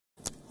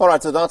All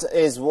right, so that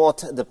is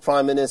what the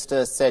Prime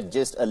Minister said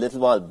just a little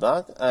while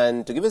back.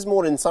 And to give us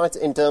more insights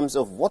in terms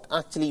of what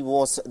actually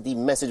was the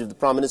message of the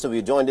Prime Minister, we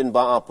are joined in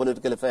by our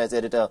political affairs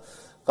editor,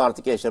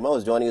 Karthikeya Sharma, who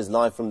is joining us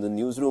live from the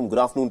newsroom. Good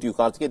afternoon to you,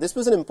 Karthikeya. This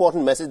was an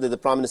important message that the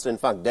Prime Minister, in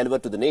fact,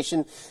 delivered to the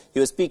nation.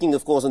 He was speaking,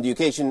 of course, on the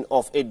occasion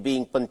of it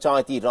being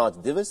Panhayati Raj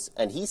Divas,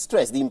 and he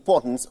stressed the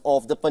importance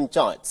of the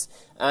panchayats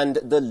and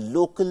the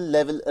local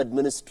level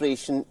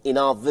administration in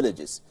our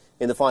villages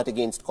in the fight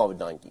against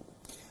COVID-19.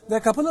 There are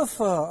a couple of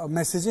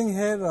messaging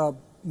here.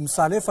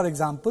 Saleh, for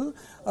example,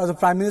 the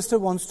Prime Minister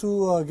wants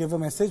to give a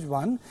message,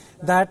 one,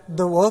 that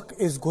the work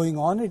is going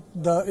on.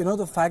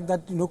 The fact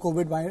that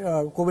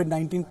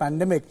COVID-19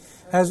 pandemic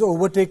has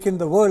overtaken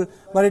the world,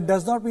 but it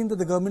does not mean that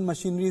the government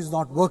machinery is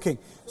not working.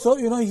 So,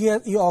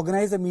 he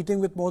organized a meeting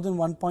with more than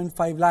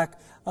 1.5 lakh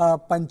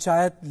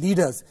panchayat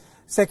leaders.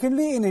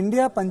 Secondly, in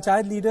India,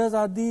 panchayat leaders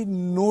are the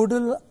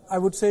nodal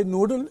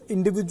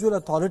individual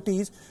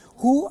authorities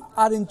who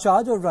are in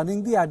charge of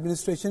running the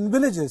administration in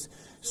villages.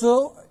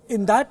 So,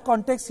 in that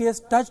context, he has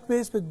touched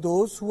base with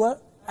those who are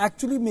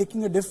actually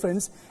making a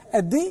difference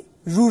at the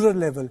rural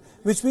level,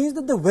 which means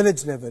at the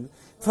village level.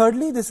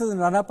 Thirdly, this is a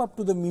run-up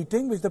to the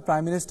meeting which the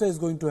Prime Minister is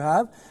going to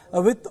have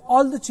with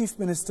all the Chief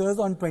Ministers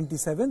on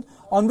 27th,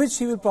 on which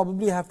he will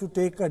probably have to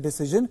take a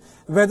decision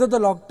whether the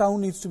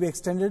lockdown needs to be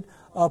extended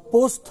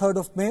post 3rd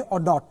of May or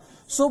not.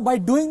 So by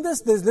doing this,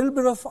 there's a little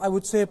bit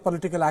of,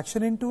 political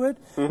action into it.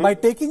 By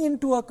taking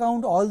into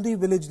account all the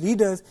village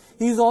leaders,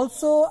 he is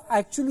also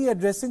actually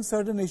addressing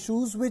certain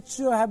issues which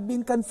have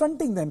been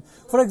confronting them.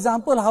 For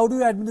example, how do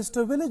you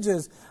administer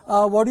villages?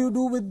 What do you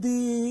do with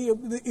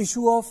the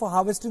issue of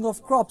harvesting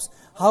of crops?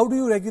 How do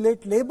you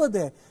regulate labor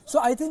there? So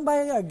I think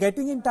by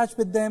getting in touch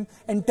with them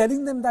and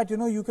telling them that,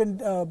 you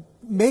can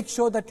make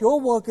sure that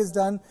your work is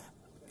done,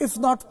 if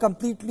not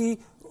completely,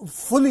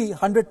 fully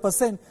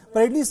 100%,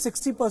 but at least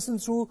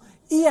 60% through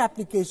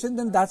e-application,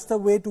 then that's the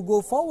way to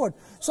go forward.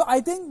 So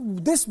I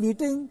think this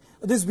meeting,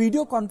 this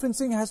video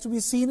conferencing has to be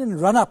seen in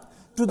run-up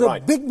to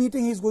the big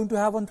meeting he's going to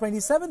have on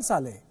 27th,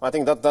 Saleh. I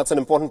think that's an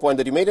important point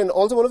that you made. And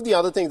also one of the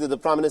other things that the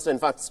Prime Minister, in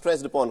fact,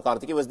 stressed upon,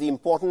 Karthikeya, was the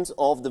importance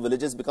of the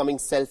villages becoming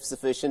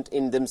self-sufficient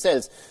in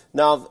themselves.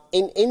 Now,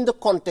 in the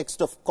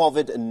context of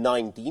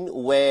COVID-19,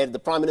 where the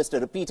Prime Minister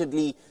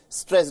repeatedly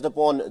stressed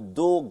upon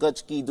do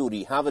gaj ki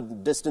duri, have a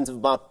distance of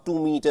about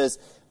 2 meters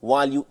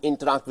while you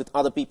interact with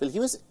other people, he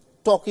was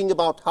talking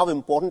about how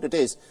important it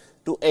is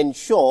to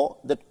ensure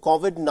that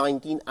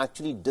COVID-19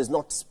 actually does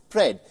not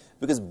spread.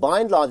 Because by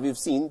and large, we've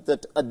seen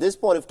that at this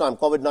point of time,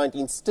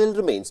 COVID-19 still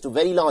remains, to a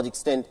very large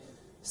extent,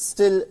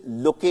 still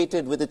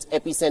located with its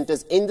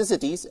epicenters in the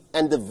cities,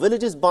 and the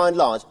villages, by and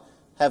large,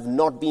 have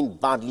not been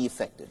badly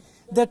affected.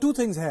 There are two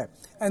things here,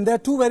 and there are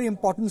two very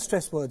important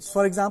stress words.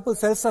 For example,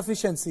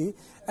 self-sufficiency,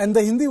 and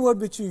the Hindi word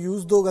which you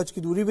use, do gaj ki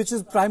duri, which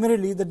is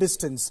primarily the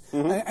distance.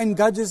 And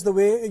gaj is the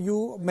way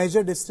you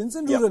measure distance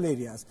in rural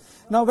areas.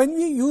 Now, when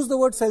we use the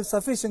word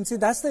self-sufficiency,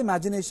 that's the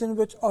imagination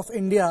of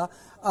India,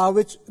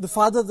 which the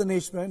father of the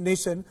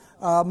nation,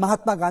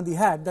 Mahatma Gandhi,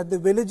 had, that the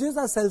villages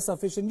are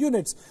self-sufficient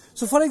units.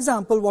 So, for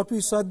example, what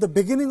we saw at the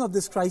beginning of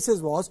this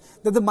crisis was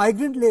that the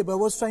migrant labor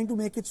was trying to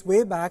make its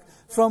way back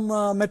from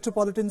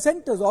metropolitan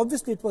centers.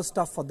 Obviously, it was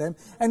tough for them.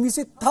 And we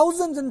see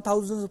thousands and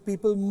thousands of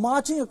people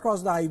marching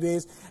across the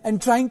highways and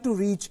trying to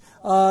reach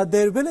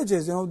their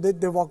villages.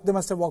 They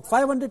must have walked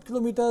 500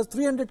 kilometers,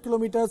 300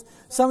 kilometers.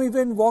 Some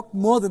even walked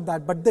more than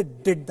that, but they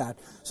did that.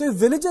 So if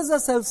villages are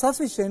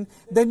self-sufficient,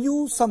 then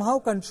you somehow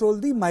control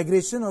the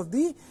migration of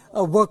the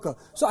worker.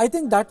 So I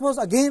think that was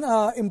again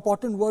an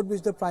important word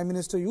which the Prime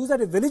Minister used,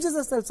 that if villages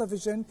are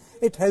self-sufficient,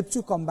 it helps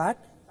you combat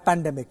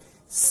pandemic.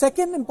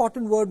 Second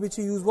important word which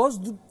he used was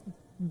do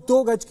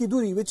gaj ki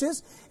duri, which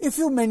is if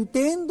you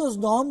maintain those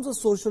norms of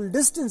social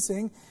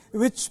distancing,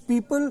 which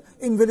people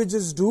in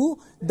villages do,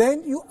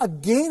 then you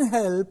again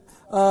help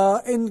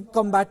in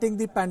combating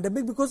the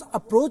pandemic, because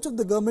approach of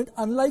the government,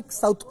 unlike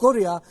South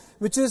Korea,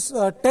 which is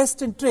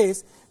test and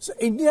trace, so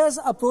India's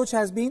approach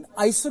has been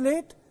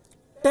isolate,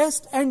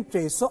 test and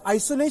trace. So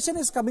isolation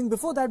is coming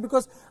before that,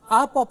 because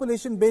our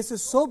population base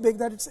is so big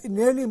that it's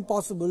nearly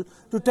impossible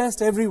to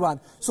test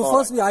everyone. So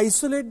first we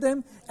isolate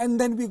them and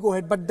then we go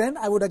ahead. But then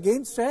I would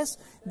again stress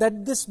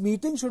that this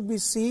meeting should be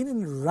seen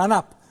in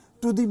run-up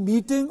to the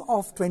meeting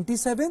of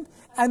 27th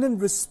and in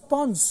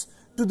response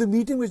to the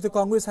meeting which the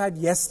Congress had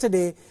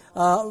yesterday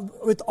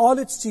with all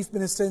its chief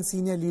ministers and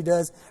senior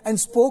leaders, and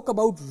spoke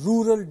about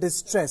rural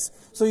distress.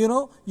 So,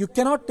 you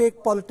cannot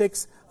take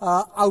politics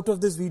out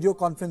of this video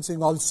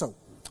conferencing also.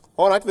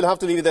 All right, we'll have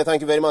to leave it there.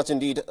 Thank you very much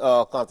indeed,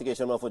 Karthikeya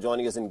Sharma, for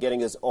joining us and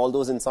getting us all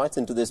those insights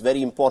into this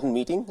very important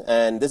meeting.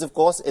 And this, of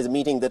course, is a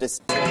meeting that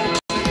is...